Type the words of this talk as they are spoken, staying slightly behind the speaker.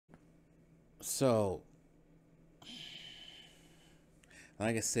So,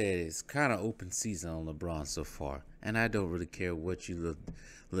 like I said, it's kind of open season on LeBron so far, and I don't really care what you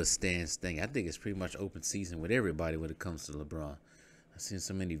little stands think. I think it's pretty much open season with everybody when it comes to LeBron. I've seen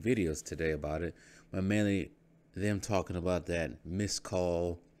so many videos today about it, but mainly them talking about that missed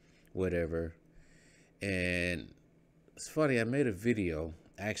call, whatever. And it's funny, I made a video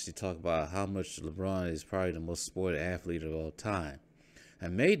actually talk about how much LeBron is probably the most spoiled athlete of all time. I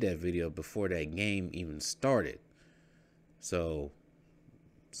made that video before that game even started. So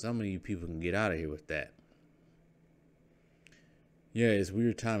some of you people can get out of here with that. Yeah, it's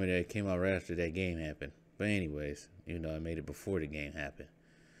weird timing that it came out right after that game happened. But anyways, even though I made it before the game happened.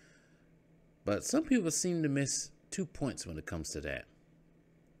 But some people seem to miss 2 points when it comes to that.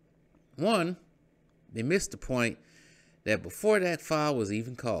 One, they missed the point that before that foul was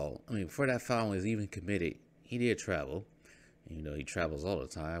even called, before that foul was even committed, he did travel. You know, he travels all the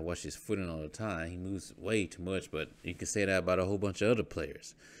time. I watch his footing all the time. He moves way too much, but you can say that about a whole bunch of other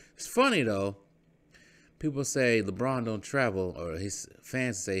players. It's funny, though. People say LeBron don't travel, or his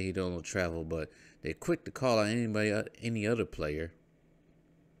fans say he don't travel, but they're quick to call out any other player.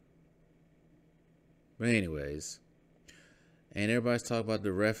 But anyways, and everybody's talking about the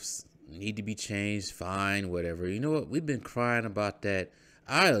refs need to be changed, fine, whatever. You know what? We've been crying about that.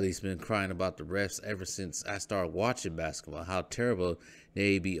 I at least been crying about the refs ever since I started watching basketball, how terrible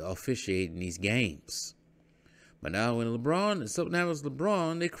they be officiating these games. But now when something happens to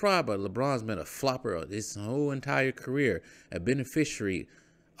LeBron, they cry about it. LeBron's been a flopper his whole entire career, a beneficiary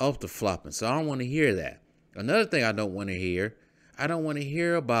of the flopping. So I don't want to hear that. Another thing I don't want to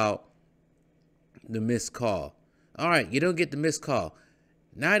hear about the missed call. All right, you don't get the missed call.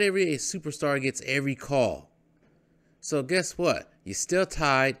 Not every superstar gets every call. So guess what? You're still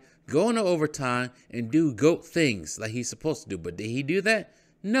tied, go into overtime, and do GOAT things like he's supposed to do. But did he do that?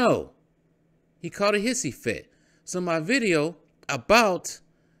 No. He caught a hissy fit. So my video about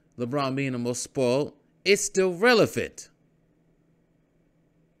LeBron being the most spoiled is still relevant.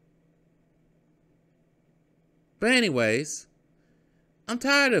 But anyways, I'm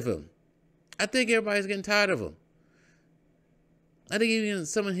tired of him. I think everybody's getting tired of him. I think even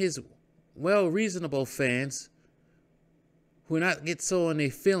some of his reasonable fans who not get so in their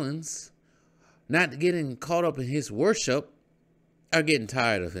feelings, not getting caught up in his worship, are getting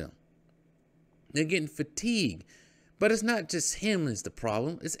tired of him. They're getting fatigued. But it's not just him is the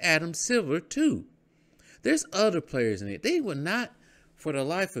problem. It's Adam Silver, too. There's other players in it. They would not, for the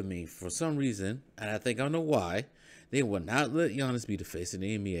life of me, for some reason, and I think I know why, they will not let Giannis be the face of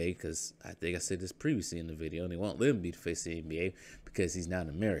the NBA, because I think I said this previously in the video, and they won't let him be the face of the NBA because he's not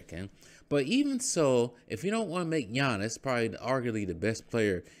American. But even so, if you don't want to make Giannis probably arguably the best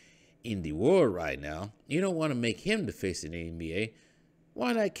player in the world right now, you don't want to make him the face of the NBA,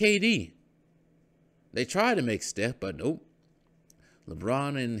 why not KD? They tried to make Steph, but nope.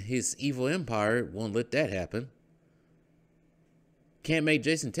 LeBron and his evil empire won't let that happen. Can't make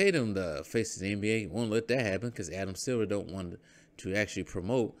Jason Tatum the face of the NBA. Won't let that happen because Adam Silver don't want to actually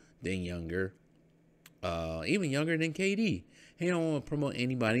promote the younger, even younger than KD. He don't want to promote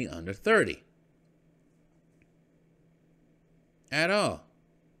anybody under 30. At all.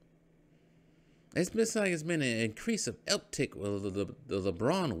 It's been an increase of uptick with the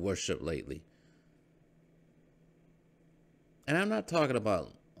LeBron worship lately. And I'm not talking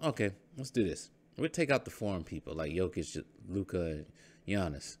about, okay, let's do this. We'll take out the foreign people like Jokic, Luka, and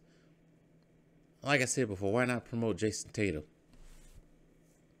Giannis. Like I said before, why not promote Jason Tatum?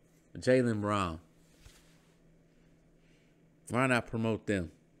 Jaylen Brown. Why not promote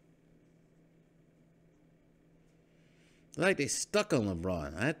them? Like they stuck on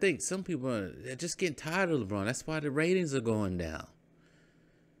LeBron. I think some people are just getting tired of LeBron. That's why the ratings are going down.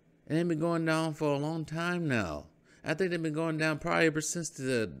 And they've been going down for a long time now. I think they've been going down probably ever since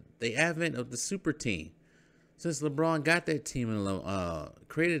the advent of the super team. Since LeBron got that team and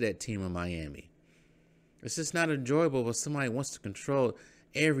created that team in Miami. It's just not enjoyable when somebody wants to control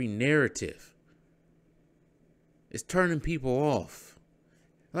every narrative. It's turning people off.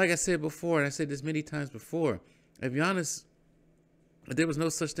 Like I said before, and I said this many times before, if there was no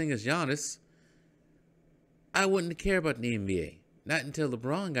such thing as Giannis, I wouldn't care about the NBA. Not until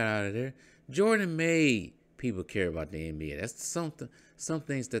LeBron got out of there. Jordan made people care about the NBA. That's some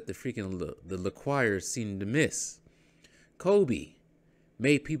things that the LeQuires seem to miss. Kobe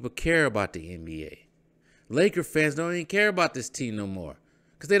made people care about the NBA. Laker fans don't even care about this team no more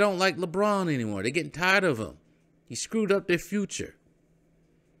because they don't like LeBron anymore. They're getting tired of him. He screwed up their future.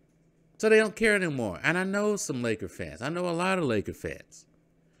 So they don't care anymore. And I know some Laker fans. I know a lot of Laker fans.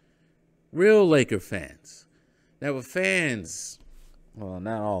 Real Laker fans. That were fans Well,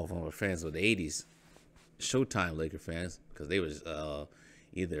 not all of them were fans of the '80s Showtime Laker fans because they was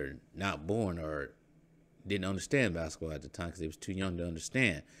either not born or didn't understand basketball at the time because they was too young to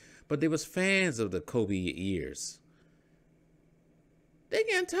understand. But they was fans of the Kobe years. They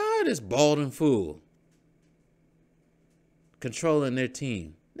getting tired of this balding fool controlling their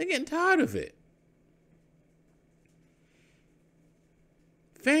team. They getting tired of it.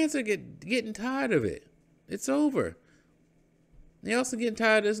 Fans are getting tired of it. It's over. They also getting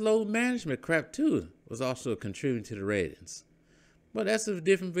tired of this low management crap too. Was also contributing to the ratings. But that's a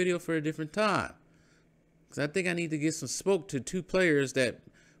different video for a different time. Because I think I need to get some smoke to two players that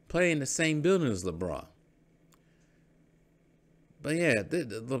play in the same building as LeBron. But yeah,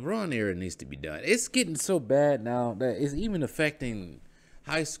 the LeBron era needs to be done. It's getting so bad now that it's even affecting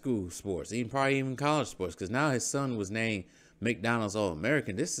high school sports, probably even college sports. Because now his son was named McDonald's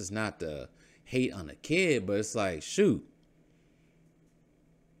All-American. This is not the hate on the kid, but it's like, shoot.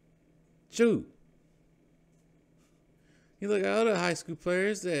 You look at other high school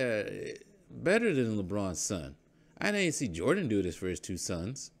players that are better than LeBron's son. I didn't see Jordan do this for his two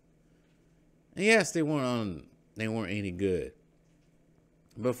sons. And yes, they weren't any good.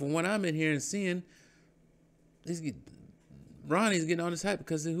 But from what I've been hearing and seeing, Ronnie's getting on his hype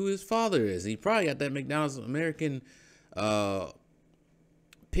because of who his father is. He probably got that McDonald's American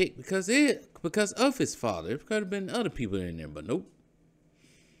pick because of his father. It could have been other people in there, but nope.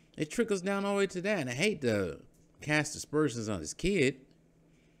 It trickles down all the way to that. And I hate to cast aspersions on his kid.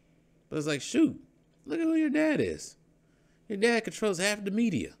 But it's like, shoot, look at who your dad is. Your dad controls half the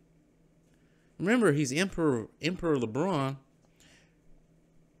media. Remember, he's Emperor LeBron.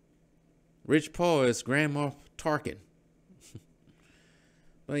 Rich Paul is Grandma Tarkin.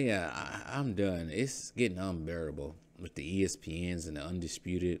 But yeah, I'm done. It's getting unbearable with the ESPNs and the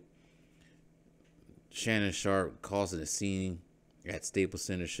Undisputed. Shannon Sharp causing a scene at Staples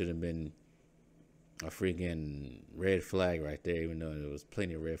Center should have been a freaking red flag right there, even though there was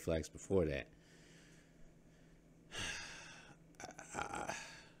plenty of red flags before that.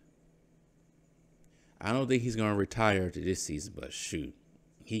 I don't think he's going to retire after this season, but shoot,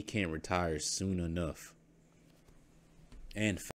 he can't retire soon enough. And